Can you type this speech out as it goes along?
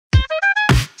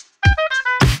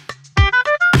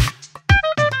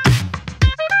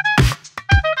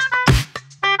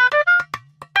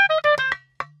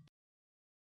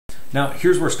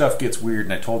here's where stuff gets weird,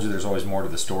 and I told you there's always more to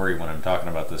the story when I'm talking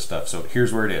about this stuff, so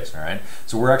here's where it is, all right?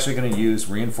 So we're actually going to use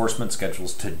reinforcement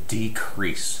schedules to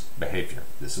decrease behavior.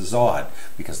 This is odd,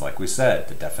 because like we said,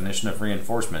 the definition of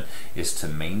reinforcement is to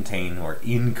maintain or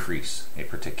increase a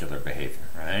particular behavior,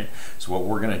 right? So what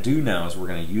we're going to do now is we're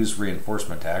going to use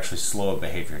reinforcement to actually slow a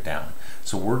behavior down.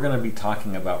 So we're going to be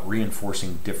talking about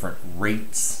reinforcing different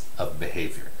rates of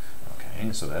behavior.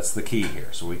 Okay, so that's the key here.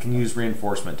 So we can use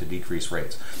reinforcement to decrease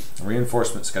rates.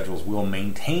 Reinforcement schedules will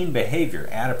maintain behavior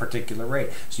at a particular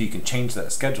rate. So you can change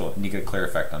that schedule and you get a clear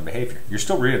effect on behavior. You're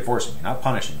still reinforcing. You're not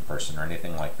punishing a person or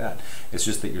anything like that. It's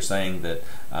just that you're saying that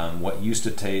what used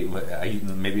to take,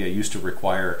 maybe I used to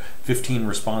require 15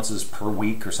 responses per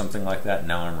week or something like that.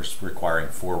 Now I'm requiring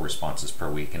 4 responses per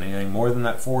week. And anything more than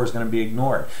that 4 is going to be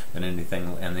ignored. And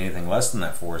anything less than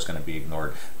that 4 is going to be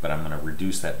ignored. But I'm going to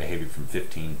reduce that behavior from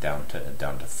 15 down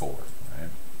to 4. Right?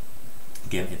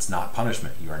 Again, it's not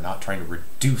punishment. You are not trying to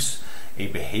reduce a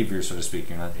behavior, so to speak.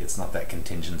 It's not that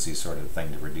contingency sort of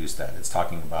thing to reduce that. It's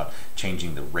talking about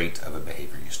changing the rate of a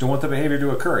behavior. You still want the behavior to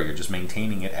occur. You're just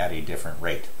maintaining it at a different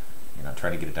rate. You're not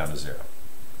trying to get it down to 0.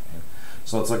 Okay?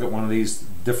 So let's look at one of these: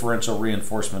 differential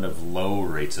reinforcement of low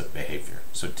rates of behavior.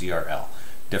 So DRL,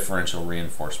 differential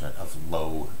reinforcement of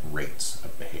low rates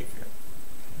of behavior.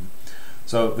 Okay?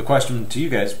 So the question to you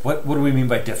guys: what do we mean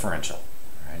by differential?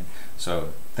 Right? So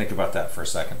think about that for a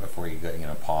second before you go,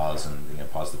 pause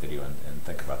and pause the video and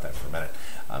think about that for a minute.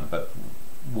 But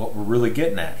what we're really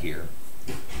getting at here,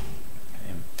 okay,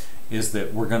 is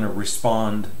that we're going to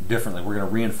respond differently. We're going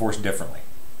to reinforce differently.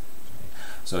 Okay?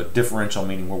 So differential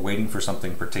meaning we're waiting for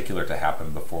something particular to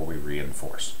happen before we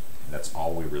reinforce. That's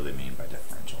all we really mean by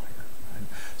differential here. Right?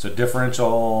 So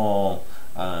differential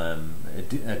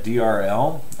a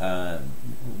DRL,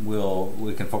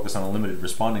 we can focus on a limited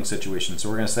responding situation. So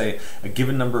we're going to say a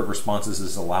given number of responses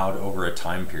is allowed over a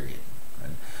time period.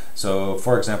 Right? So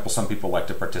for example, some people like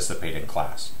to participate in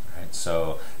class. Right?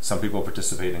 So some people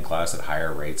participate in class at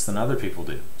higher rates than other people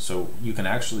do. So you can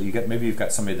actually, maybe you've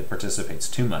got somebody that participates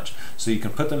too much. So you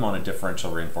can put them on a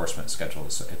differential reinforcement schedule,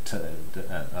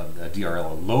 a DRL,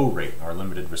 a low rate or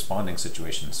limited responding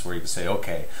situations, where you can say,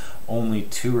 okay, only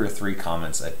 2 or 3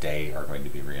 comments a day are going to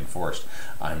be reinforced.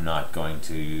 I'm not going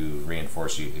to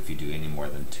reinforce you if you do any more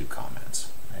than 2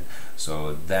 comments. Right?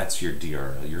 So that's your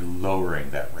DRL. You're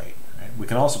lowering that rate. We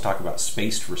can also talk about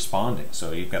spaced responding.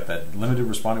 So you've got that limited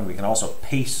responding. We can also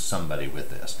pace somebody with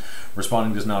this.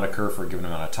 Responding does not occur for a given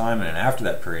amount of time, and after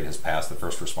that period has passed, the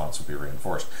first response will be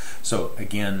reinforced. So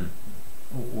again,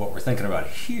 what we're thinking about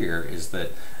here is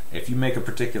that if you make a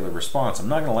particular response, I'm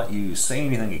not going to let you say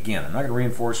anything again. I'm not going to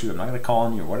reinforce you. I'm not going to call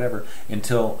on you or whatever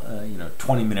until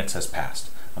 20 minutes has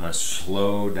passed. I'm going to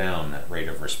slow down that rate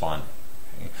of responding.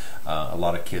 A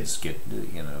lot of kids get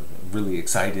really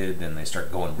excited and they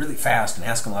start going really fast and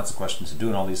asking lots of questions and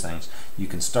doing all these things. You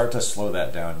can start to slow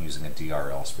that down using a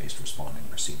DRL spaced responding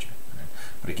procedure. Right?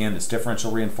 But again, it's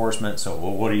differential reinforcement. So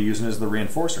what are you using as the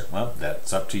reinforcer? Well,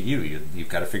 that's up to you. You've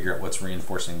got to figure out what's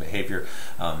reinforcing behavior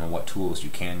and what tools you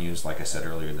can use. Like I said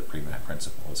earlier, the pre-mat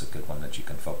principle is a good one that you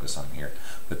can focus on here.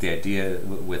 But the idea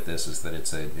with this is that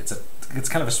it's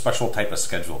kind of a special type of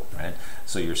schedule, right?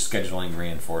 So you're scheduling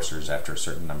reinforcers after a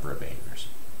certain number of behaviors.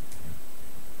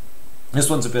 This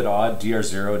one's a bit odd,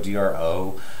 DR0,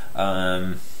 DRO.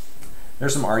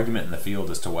 There's some argument in the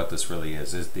field as to what this really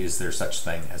is. Is there such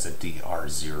thing as a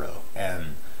DR0?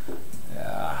 And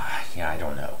yeah, I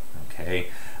don't know, okay?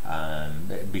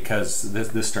 Because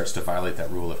this starts to violate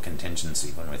that rule of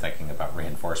contingency when we're thinking about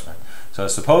reinforcement. So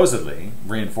supposedly,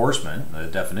 reinforcement, the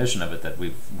definition of it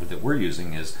that we're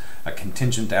using is a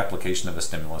contingent application of a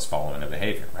stimulus following a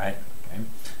behavior, right? Okay?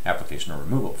 Application or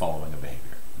removal following a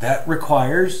behavior. That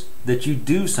requires that you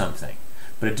do something.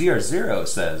 But a DR0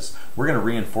 says we're going to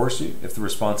reinforce you if the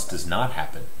response does not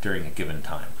happen during a given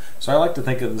time. So I like to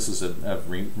think of this as a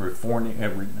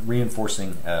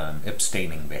reinforcing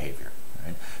abstaining behavior.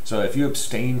 Right? So if you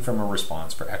abstain from a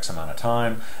response for X amount of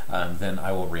time, then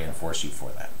I will reinforce you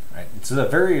for that. Right? It's a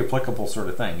very applicable sort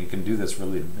of thing. You can do this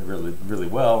really, really, really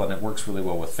well, and it works really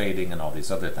well with fading and all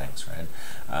these other things. Right?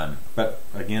 But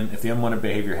again, if the unwanted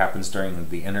behavior happens during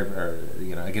the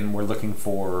again, we're looking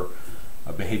for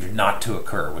a behavior not to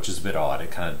occur, which is a bit odd. It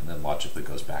kind of logically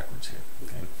goes backwards here.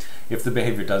 Okay? If the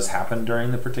behavior does happen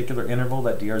during the particular interval,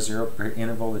 that DR0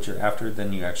 interval that you're after,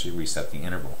 then you actually reset the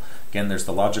interval. Again, there's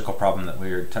the logical problem that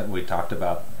we talked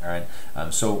about. All right.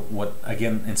 So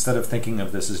again, instead of thinking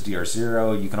of this as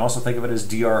DR0, you can also think of it as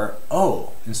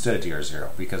DRO instead of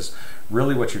DR0, because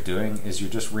really what you're doing is you're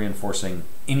just reinforcing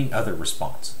any other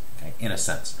response, okay, in a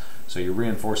sense. So you're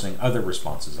reinforcing other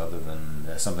responses other than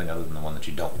something other than the one that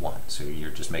you don't want. So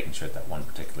you're just making sure that one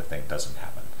particular thing doesn't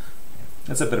happen.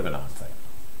 It's a bit of an odd thing.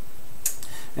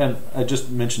 And I just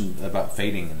mentioned about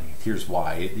fading, and here's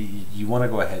why. You want to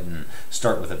go ahead and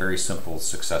start with a very simple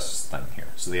success thing here.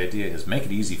 So the idea is make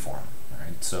it easy for them.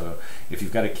 Right? So if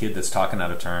you've got a kid that's talking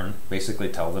out of turn, basically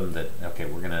tell them that, okay,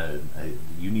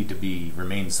 you need to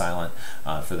remain silent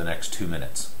for the next 2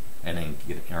 minutes, and then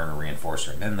earn a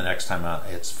reinforcer. And then the next time out,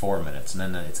 it's 4 minutes,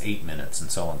 and then it's 8 minutes, and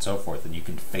so on and so forth. And you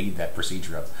can fade that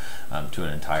procedure up to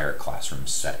an entire classroom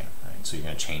setting. So you're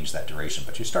going to change that duration,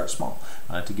 but you start small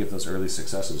to give those early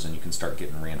successes, and you can start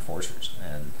getting reinforcers.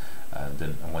 And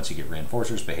then once you get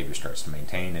reinforcers, behavior starts to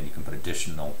maintain, and you can put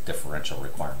additional differential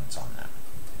requirements on that.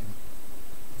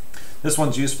 This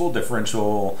one's useful,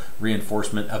 differential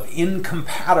reinforcement of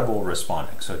incompatible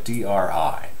responding, so DRI.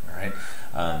 All right.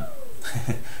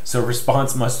 So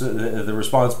the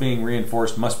response being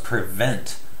reinforced must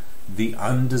prevent the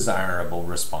undesirable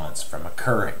response from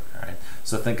occurring. Right?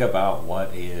 So think about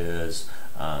what is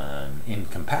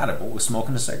incompatible with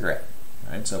smoking a cigarette.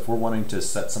 Right? So if we're wanting to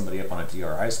set somebody up on a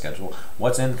DRI schedule,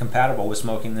 what's incompatible with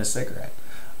smoking this cigarette?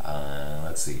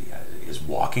 Let's see, is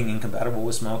walking incompatible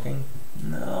with smoking?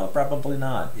 No, probably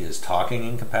not. Is talking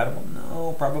incompatible?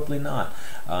 No, probably not.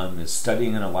 Is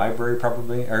studying in a library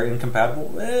probably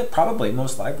incompatible? Probably.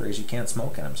 Most libraries you can't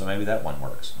smoke in them, so maybe that one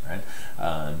works, right?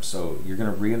 So you're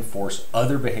going to reinforce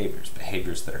other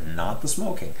behaviors that are not the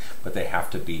smoking, but they have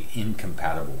to be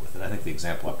incompatible with it. I think the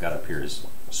example I've got up here is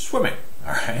swimming.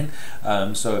 All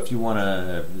right. So if you want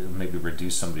to maybe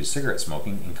reduce somebody's cigarette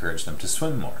smoking, encourage them to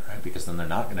swim more, right? Because then they're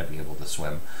not going to be able to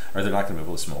swim, or they're not going to be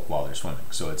able to smoke while they're swimming.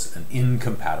 So it's an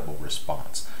incompatible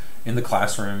response. In the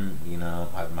classroom,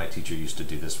 my teacher used to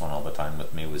do this one all the time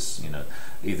with me. Was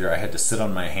either I had to sit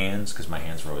on my hands because my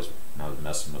hands were always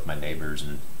messing with my neighbors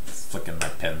and flicking my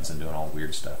pens and doing all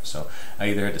weird stuff. So I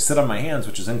either had to sit on my hands,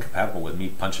 which is incompatible with me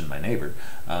punching my neighbor,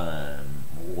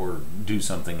 or do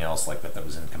something else like that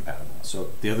was incompatible. So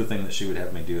the other thing that she would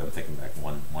have me do, I'm thinking back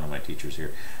one of my teachers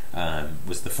here,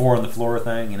 was the 4 on the floor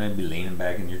thing. You'd be leaning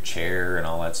back in your chair and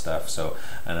all that stuff. So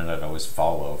and then I'd always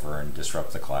fall over and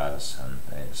disrupt the class.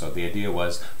 And so the idea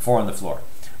was 4 on the floor.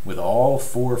 With all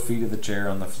 4 feet of the chair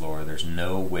on the floor, there's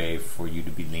no way for you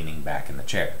to be leaning back in the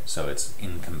chair. So it's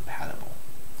incompatible.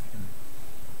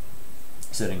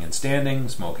 Sitting and standing,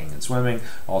 smoking and swimming,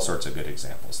 all sorts of good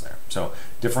examples there. So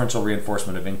differential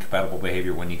reinforcement of incompatible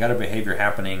behavior. When you got a behavior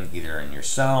happening either in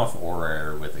yourself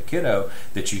or with a kiddo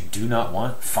that you do not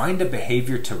want, find a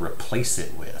behavior to replace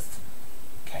it with.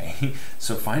 Okay,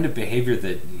 so find a behavior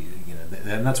that,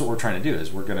 and that's what we're trying to do,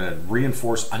 is we're going to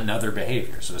reinforce another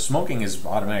behavior. So smoking is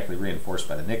automatically reinforced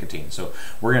by the nicotine, so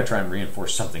we're going to try and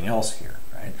reinforce something else here,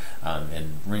 right?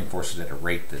 And reinforce it at a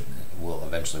rate that will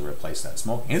eventually replace that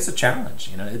smoking. It's a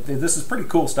challenge. This is pretty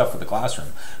cool stuff for the classroom.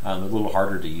 A little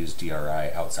harder to use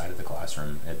DRI outside of the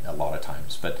classroom a lot of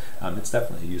times, but it's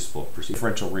definitely a useful procedure.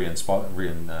 Differential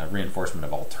reinforcement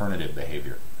of alternative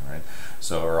behavior. Right?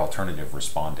 So, or alternative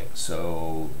responding.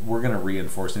 So we're going to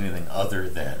reinforce anything other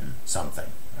than something.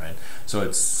 Right? So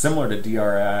it's similar to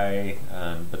DRI,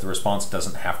 but the response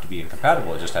doesn't have to be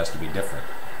incompatible. It just has to be different.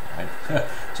 Right?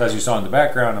 So as you saw in the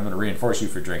background, I'm going to reinforce you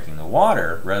for drinking the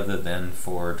water rather than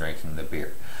for drinking the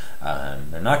beer.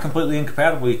 They're not completely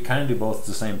incompatible. You kind of do both at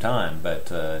the same time, but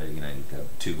you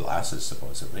have 2 glasses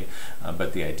supposedly.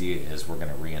 But the idea is we're going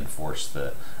to reinforce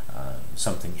the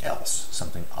something else,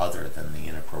 something other than the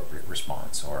inappropriate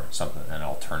response, or an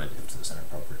alternative to those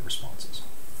inappropriate responses.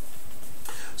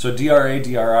 So DRA,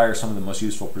 DRI are some of the most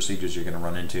useful procedures you're going to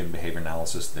run into in behavior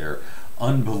analysis. They're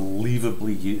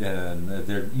unbelievably,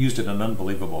 they're used at an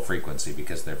unbelievable frequency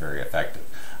because they're very effective.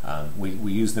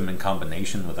 We use them in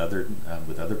combination with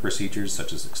other procedures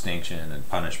such as extinction and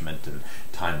punishment and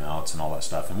timeouts and all that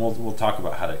stuff. And we'll talk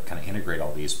about how to kind of integrate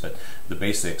all these. But the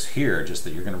basics here are just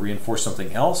that you're going to reinforce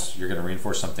something else, you're going to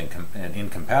reinforce something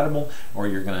incompatible, or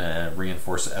you're going to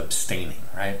reinforce abstaining.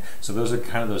 Right. So those are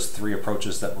kind of those 3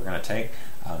 approaches that we're going to take.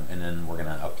 And then we're going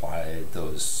to apply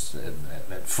those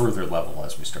at further level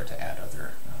as we start to add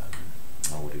other,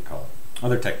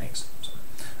 other techniques. So,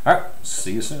 all right,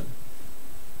 see you soon.